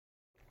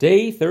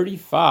Day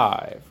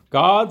 35,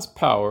 God's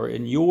power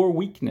in your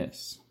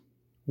weakness.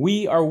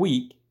 We are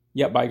weak,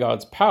 yet by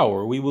God's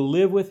power we will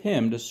live with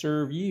him to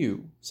serve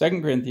you.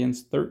 2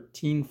 Corinthians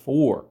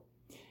 13:4.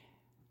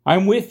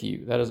 I'm with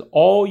you. That is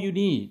all you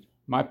need.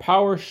 My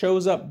power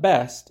shows up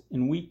best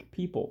in weak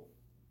people.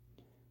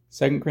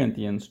 2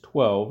 Corinthians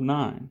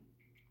 12:9.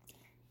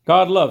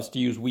 God loves to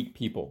use weak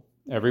people.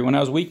 Everyone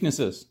has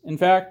weaknesses. In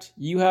fact,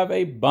 you have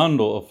a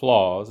bundle of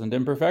flaws and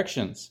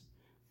imperfections.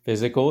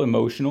 Physical,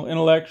 emotional,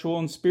 intellectual,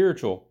 and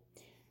spiritual.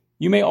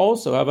 You may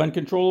also have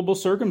uncontrollable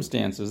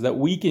circumstances that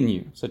weaken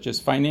you, such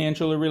as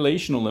financial or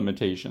relational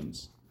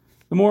limitations.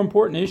 The more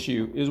important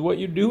issue is what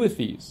you do with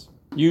these.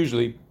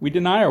 Usually, we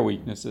deny our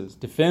weaknesses,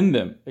 defend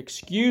them,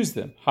 excuse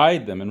them,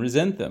 hide them, and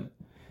resent them.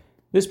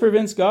 This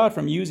prevents God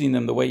from using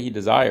them the way he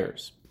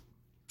desires.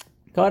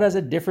 God has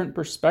a different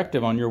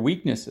perspective on your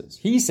weaknesses.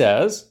 He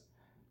says,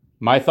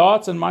 "My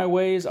thoughts and my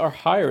ways are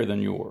higher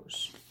than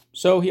yours."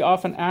 So he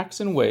often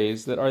acts in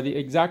ways that are the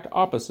exact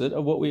opposite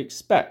of what we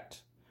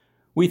expect.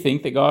 We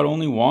think that God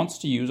only wants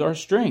to use our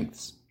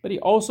strengths, but he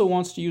also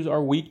wants to use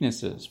our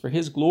weaknesses for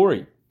his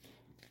glory.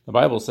 The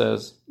Bible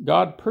says,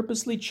 God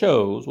purposely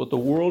chose what the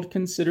world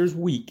considers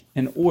weak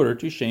in order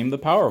to shame the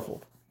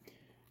powerful.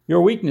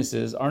 Your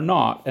weaknesses are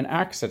not an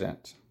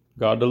accident.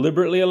 God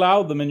deliberately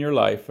allowed them in your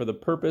life for the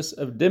purpose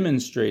of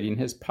demonstrating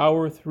his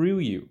power through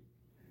you.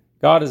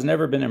 God has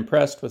never been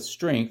impressed with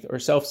strength or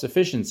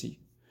self-sufficiency.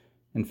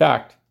 In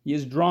fact, he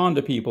is drawn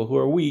to people who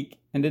are weak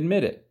and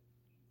admit it.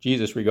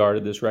 Jesus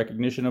regarded this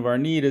recognition of our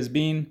need as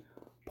being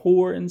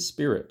poor in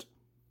spirit.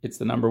 It's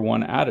the number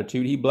one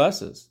attitude he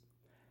blesses.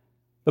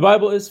 The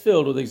Bible is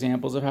filled with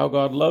examples of how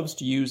God loves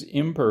to use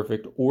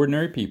imperfect,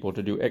 ordinary people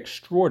to do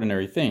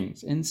extraordinary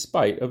things in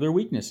spite of their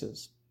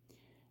weaknesses.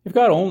 If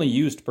God only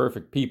used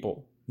perfect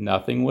people,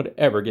 nothing would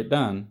ever get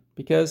done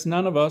because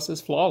none of us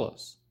is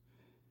flawless.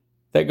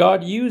 That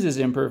God uses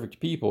imperfect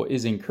people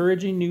is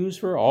encouraging news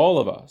for all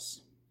of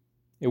us.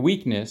 A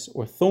weakness,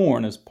 or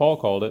thorn as Paul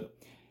called it,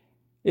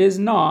 is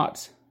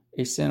not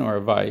a sin or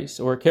a vice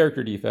or a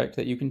character defect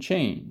that you can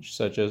change,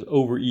 such as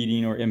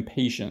overeating or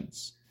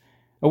impatience.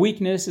 A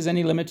weakness is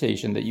any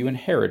limitation that you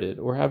inherited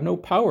or have no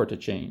power to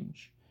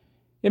change.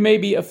 It may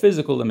be a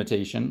physical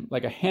limitation,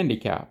 like a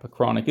handicap, a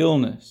chronic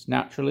illness,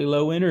 naturally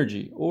low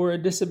energy, or a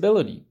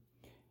disability.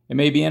 It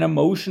may be an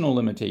emotional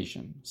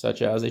limitation,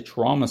 such as a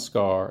trauma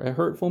scar, a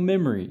hurtful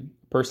memory,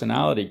 a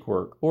personality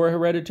quirk, or a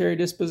hereditary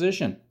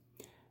disposition.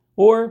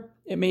 Or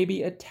it may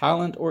be a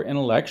talent or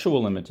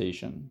intellectual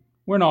limitation.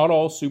 We're not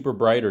all super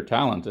bright or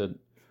talented.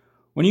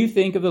 When you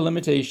think of the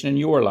limitation in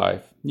your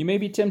life, you may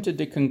be tempted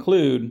to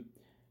conclude,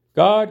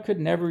 God could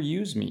never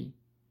use me.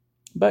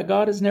 But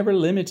God is never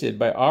limited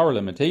by our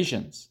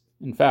limitations.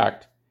 In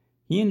fact,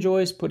 he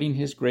enjoys putting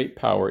his great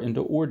power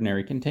into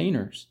ordinary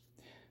containers.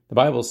 The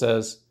Bible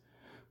says,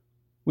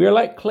 "We are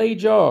like clay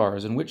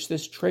jars in which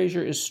this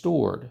treasure is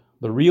stored.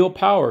 The real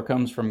power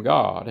comes from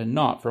God and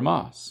not from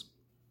us."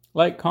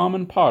 Like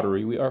common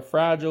pottery, we are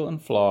fragile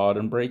and flawed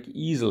and break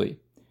easily,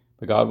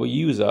 but God will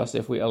use us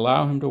if we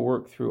allow him to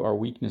work through our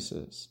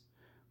weaknesses.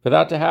 For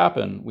that to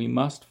happen, we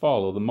must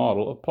follow the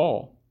model of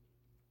Paul.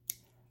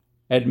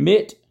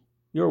 Admit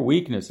your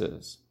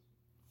weaknesses.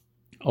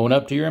 Own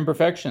up to your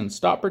imperfections.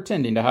 Stop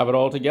pretending to have it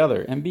all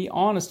together and be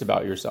honest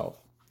about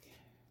yourself.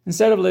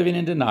 Instead of living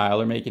in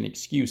denial or making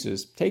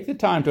excuses, take the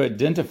time to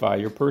identify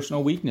your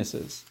personal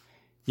weaknesses.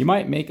 You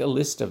might make a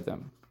list of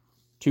them.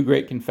 Two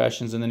great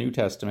confessions in the New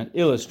Testament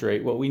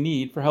illustrate what we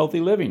need for healthy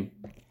living.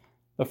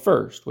 The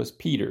first was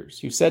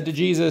Peter's, who said to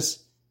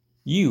Jesus,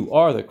 "You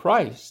are the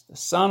Christ, the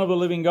Son of the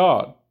living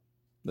God."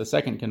 The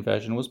second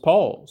confession was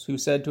Paul's, who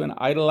said to an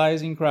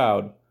idolizing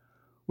crowd,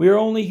 "We are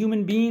only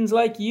human beings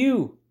like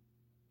you."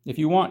 If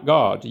you want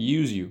God to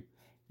use you,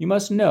 you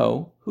must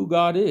know who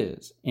God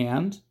is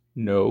and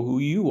know who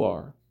you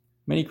are.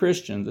 Many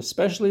Christians,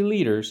 especially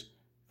leaders,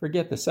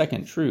 forget the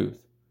second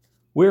truth.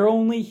 We're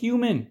only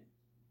human.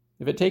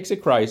 If it takes a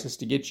crisis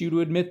to get you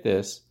to admit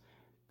this,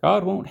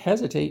 God won't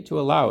hesitate to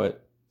allow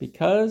it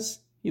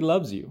because he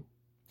loves you.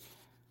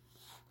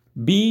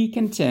 Be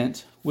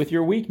content with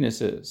your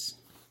weaknesses.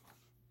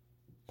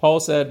 Paul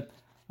said,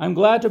 "I'm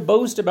glad to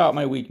boast about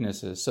my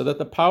weaknesses so that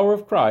the power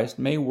of Christ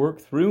may work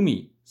through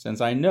me.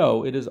 Since I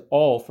know it is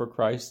all for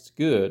Christ's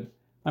good,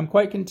 I'm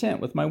quite content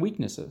with my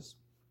weaknesses."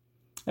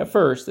 At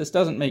first, this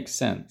doesn't make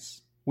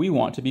sense. We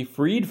want to be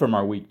freed from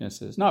our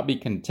weaknesses, not be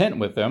content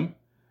with them.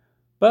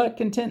 But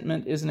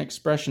contentment is an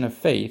expression of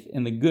faith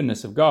in the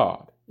goodness of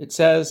God. It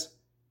says,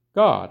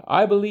 "God,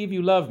 I believe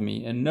you love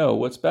me and know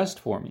what's best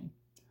for me."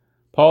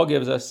 Paul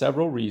gives us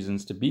several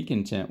reasons to be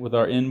content with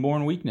our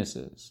inborn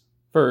weaknesses.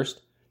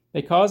 First,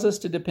 they cause us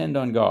to depend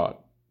on God.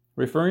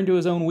 Referring to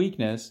his own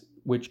weakness,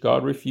 which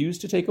God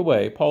refused to take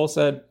away, Paul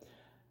said,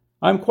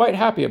 "I'm quite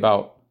happy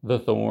about the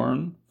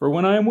thorn, for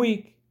when I am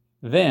weak,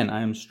 then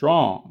I am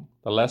strong.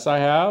 The less I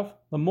have,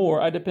 the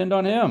more I depend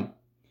on him."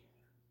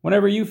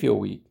 Whenever you feel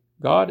weak,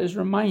 God is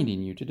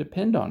reminding you to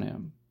depend on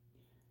him.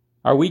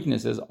 Our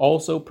weaknesses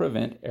also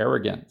prevent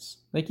arrogance.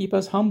 They keep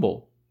us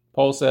humble.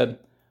 Paul said,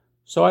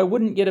 So I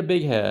wouldn't get a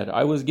big head.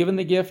 I was given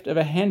the gift of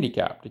a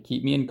handicap to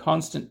keep me in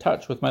constant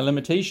touch with my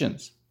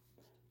limitations.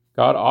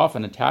 God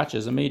often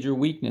attaches a major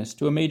weakness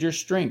to a major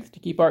strength to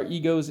keep our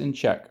egos in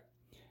check.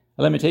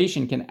 A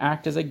limitation can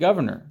act as a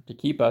governor to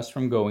keep us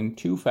from going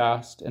too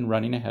fast and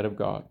running ahead of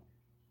God.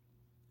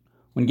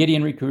 When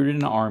Gideon recruited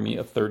an army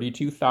of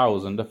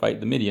 32,000 to fight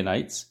the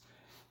Midianites,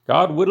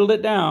 God whittled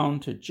it down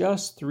to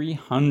just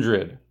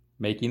 300,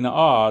 making the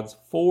odds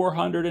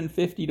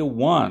 450 to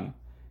 1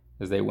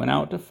 as they went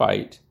out to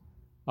fight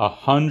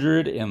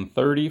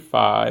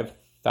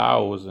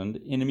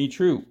 135,000 enemy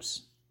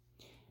troops.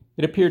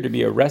 It appeared to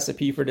be a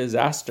recipe for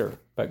disaster,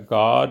 but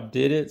God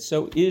did it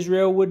so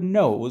Israel would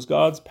know it was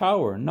God's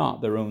power,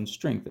 not their own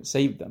strength, that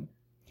saved them.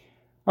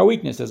 Our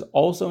weaknesses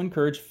also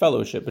encourage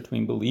fellowship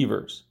between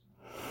believers.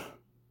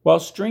 While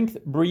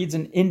strength breeds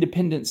an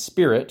independent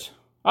spirit,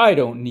 I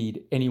don't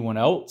need anyone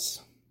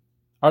else.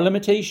 Our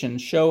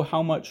limitations show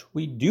how much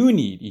we do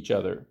need each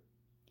other.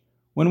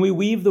 When we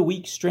weave the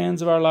weak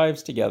strands of our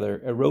lives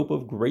together, a rope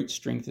of great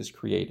strength is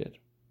created.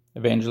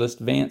 Evangelist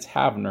Vance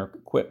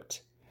Havner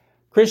quipped,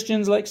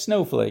 "Christians, like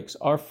snowflakes,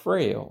 are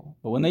frail,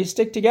 but when they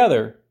stick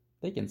together,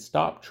 they can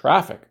stop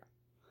traffic."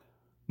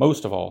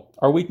 Most of all,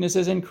 our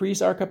weaknesses increase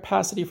our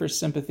capacity for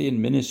sympathy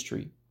and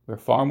ministry. We're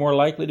far more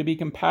likely to be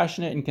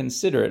compassionate and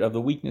considerate of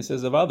the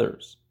weaknesses of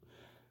others.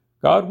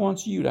 God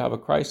wants you to have a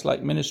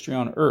Christ-like ministry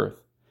on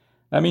earth.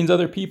 That means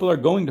other people are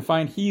going to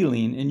find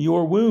healing in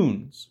your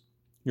wounds.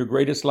 Your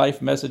greatest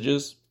life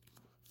messages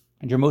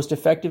and your most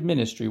effective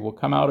ministry will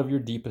come out of your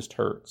deepest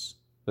hurts.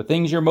 The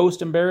things you're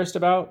most embarrassed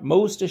about,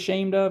 most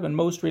ashamed of, and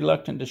most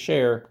reluctant to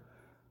share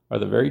are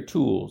the very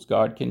tools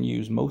God can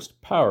use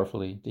most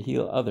powerfully to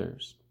heal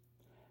others.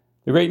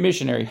 The great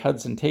missionary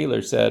Hudson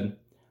Taylor said,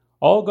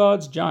 "All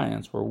God's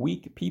giants were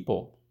weak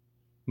people.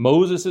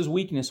 Moses'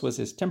 weakness was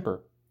his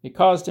temper. It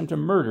caused him to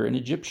murder an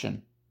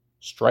Egyptian,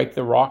 strike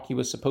the rock he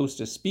was supposed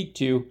to speak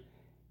to,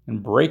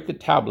 and break the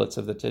tablets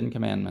of the 10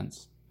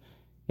 Commandments.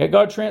 Yet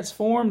God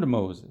transformed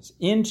Moses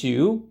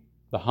into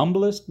the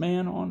humblest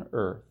man on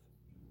earth."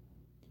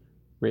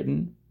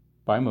 Written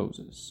by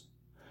Moses.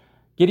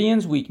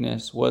 Gideon's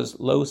weakness was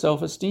low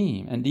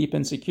self-esteem and deep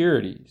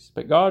insecurities,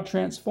 but God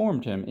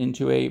transformed him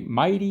into a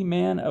mighty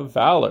man of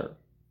valor.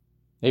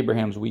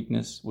 Abraham's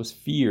weakness was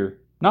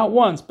fear. Not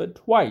once, but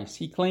twice,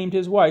 he claimed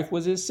his wife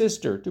was his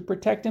sister to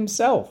protect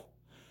himself.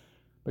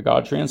 But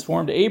God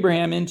transformed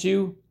Abraham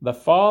into the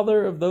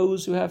father of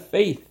those who have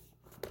faith.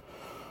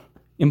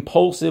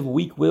 Impulsive,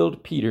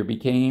 weak-willed Peter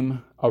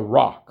became a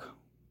rock.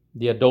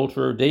 The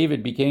adulterer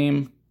David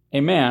became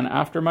a man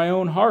after my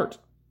own heart.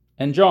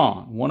 And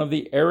John, one of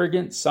the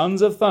arrogant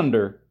sons of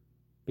thunder,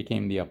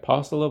 became the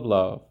apostle of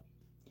love.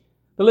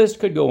 The list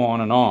could go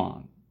on and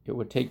on. It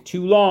would take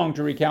too long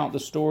to recount the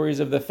stories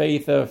of the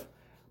faith of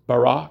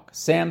Barak,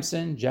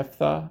 Samson,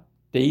 Jephthah,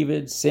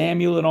 David,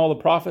 Samuel, and all the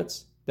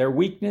prophets. Their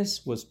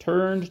weakness was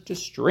turned to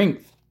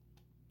strength.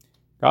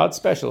 God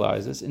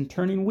specializes in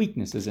turning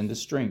weaknesses into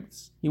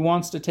strengths. He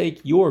wants to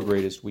take your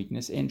greatest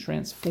weakness and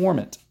transform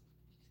it.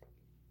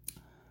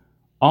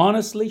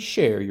 Honestly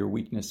share your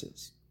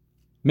weaknesses.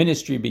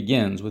 Ministry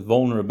begins with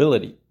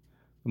vulnerability.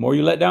 The more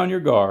you let down your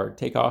guard,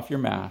 take off your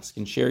mask,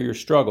 and share your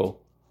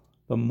struggle,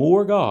 the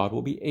more God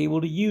will be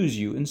able to use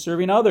you in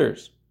serving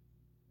others.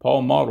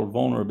 Paul modeled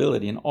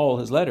vulnerability in all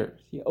his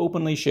letters. He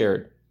openly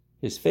shared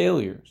his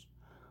failures.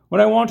 When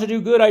I want to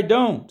do good, I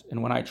don't.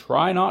 And when I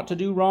try not to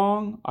do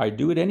wrong, I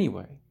do it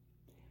anyway.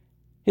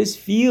 His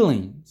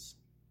feelings.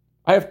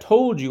 I have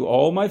told you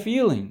all my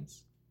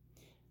feelings.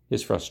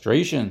 His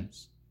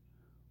frustrations.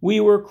 We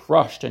were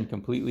crushed and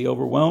completely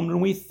overwhelmed,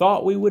 and we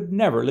thought we would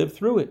never live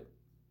through it.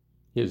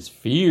 His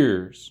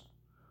fears.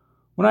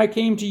 When I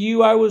came to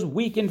you, I was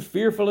weak and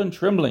fearful and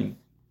trembling.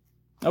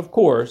 Of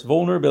course,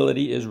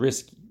 vulnerability is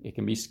risky. It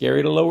can be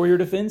scary to lower your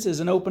defenses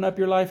and open up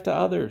your life to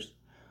others.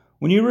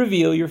 When you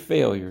reveal your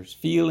failures,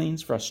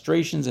 feelings,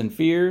 frustrations, and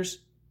fears,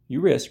 you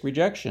risk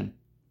rejection.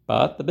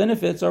 But the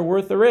benefits are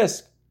worth the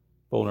risk.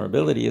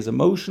 Vulnerability is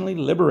emotionally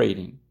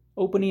liberating.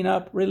 Opening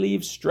up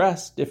relieves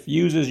stress,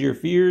 diffuses your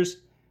fears,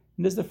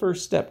 and is the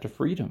first step to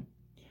freedom.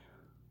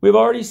 We've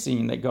already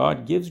seen that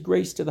God gives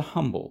grace to the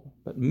humble,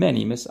 but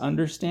many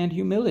misunderstand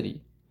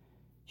humility.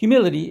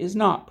 Humility is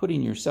not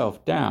putting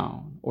yourself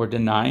down or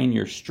denying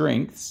your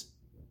strengths.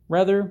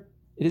 Rather,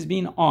 it is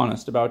being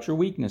honest about your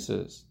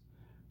weaknesses.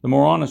 The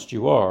more honest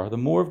you are, the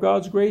more of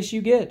God's grace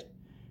you get.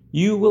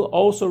 You will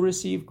also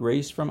receive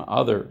grace from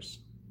others.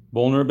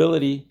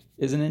 Vulnerability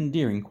is an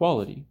endearing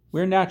quality.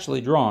 We're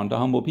naturally drawn to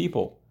humble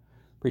people.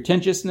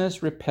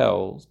 Pretentiousness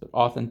repels, but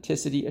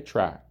authenticity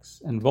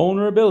attracts, and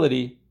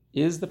vulnerability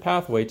is the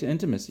pathway to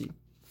intimacy.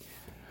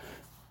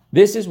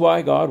 This is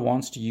why God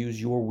wants to use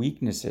your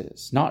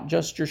weaknesses, not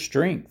just your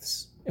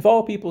strengths. If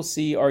all people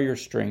see are your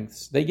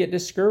strengths, they get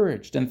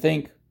discouraged and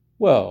think,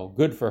 well,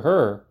 good for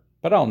her,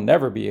 but I'll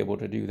never be able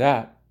to do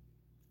that.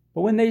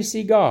 But when they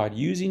see God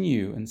using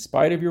you in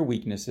spite of your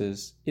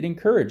weaknesses, it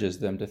encourages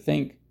them to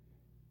think,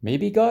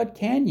 maybe God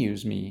can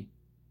use me.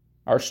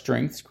 Our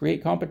strengths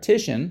create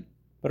competition,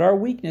 but our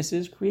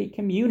weaknesses create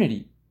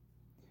community.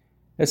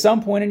 At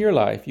some point in your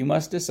life, you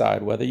must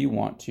decide whether you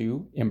want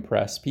to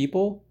impress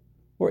people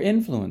or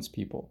influence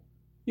people.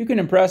 You can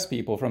impress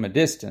people from a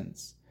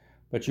distance,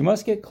 but you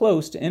must get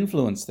close to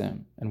influence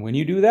them. And when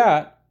you do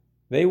that,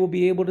 they will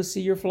be able to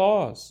see your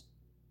flaws.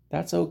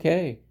 That's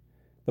okay.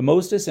 The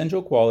most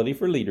essential quality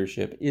for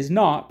leadership is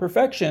not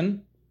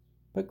perfection,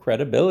 but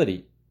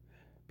credibility.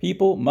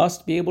 People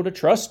must be able to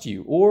trust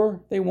you,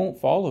 or they won't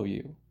follow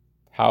you.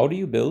 How do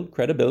you build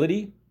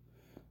credibility?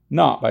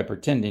 Not by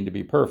pretending to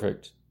be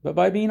perfect, but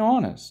by being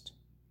honest.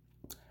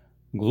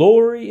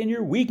 Glory in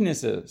your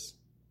weaknesses,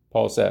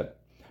 Paul said.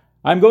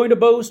 I'm going to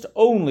boast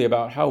only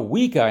about how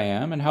weak I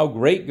am and how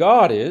great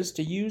God is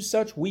to use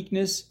such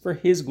weakness for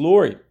His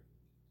glory.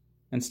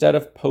 Instead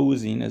of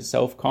posing as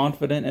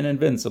self-confident and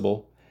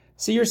invincible,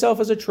 see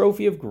yourself as a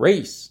trophy of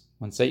grace.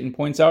 When Satan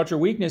points out your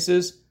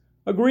weaknesses,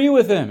 agree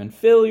with him and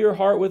fill your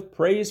heart with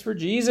praise for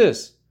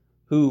Jesus,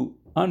 who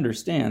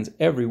understands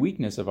every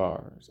weakness of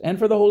ours, and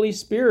for the Holy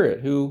Spirit,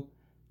 who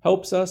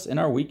helps us in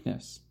our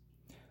weakness.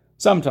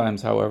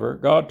 Sometimes, however,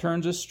 God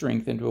turns a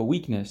strength into a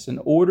weakness in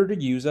order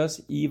to use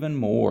us even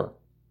more.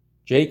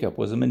 Jacob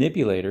was a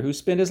manipulator who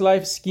spent his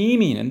life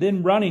scheming and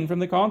then running from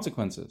the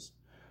consequences.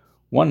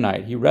 One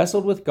night he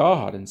wrestled with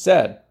God and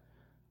said,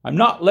 I'm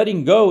not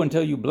letting go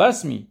until you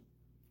bless me.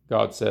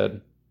 God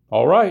said,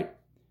 all right.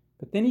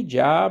 But then he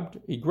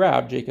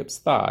grabbed Jacob's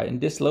thigh and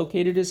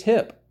dislocated his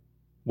hip.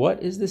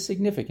 What is the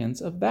significance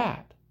of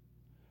that?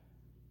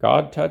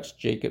 God touched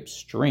Jacob's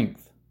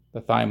strength,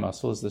 the thigh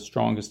muscle is the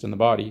strongest in the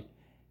body,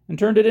 and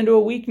turned it into a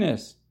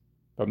weakness.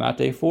 From that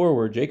day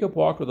forward, Jacob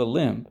walked with a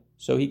limp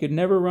so he could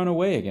never run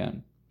away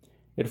again.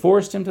 It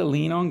forced him to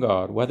lean on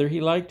God, whether he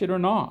liked it or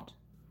not.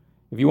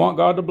 If you want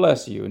God to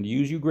bless you and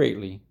use you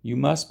greatly, you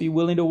must be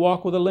willing to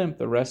walk with a limp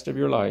the rest of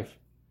your life,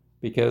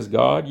 because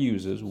God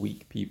uses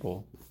weak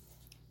people.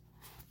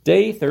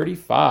 Day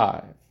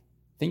 35,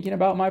 thinking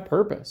about my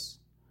purpose.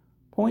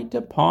 Point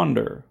to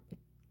ponder.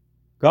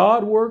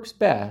 God works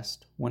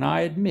best when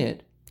I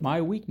admit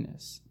my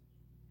weakness.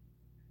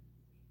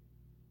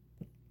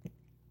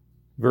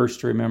 Verse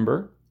to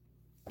remember.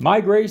 My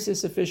grace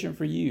is sufficient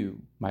for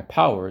you. My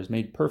power is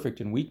made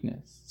perfect in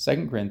weakness.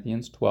 2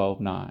 Corinthians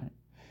 12:9.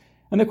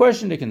 And the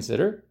question to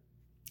consider,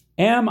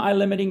 am I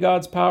limiting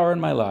God's power in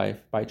my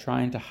life by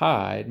trying to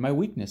hide my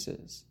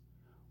weaknesses?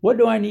 What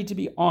do I need to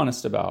be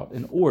honest about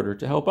in order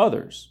to help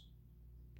others?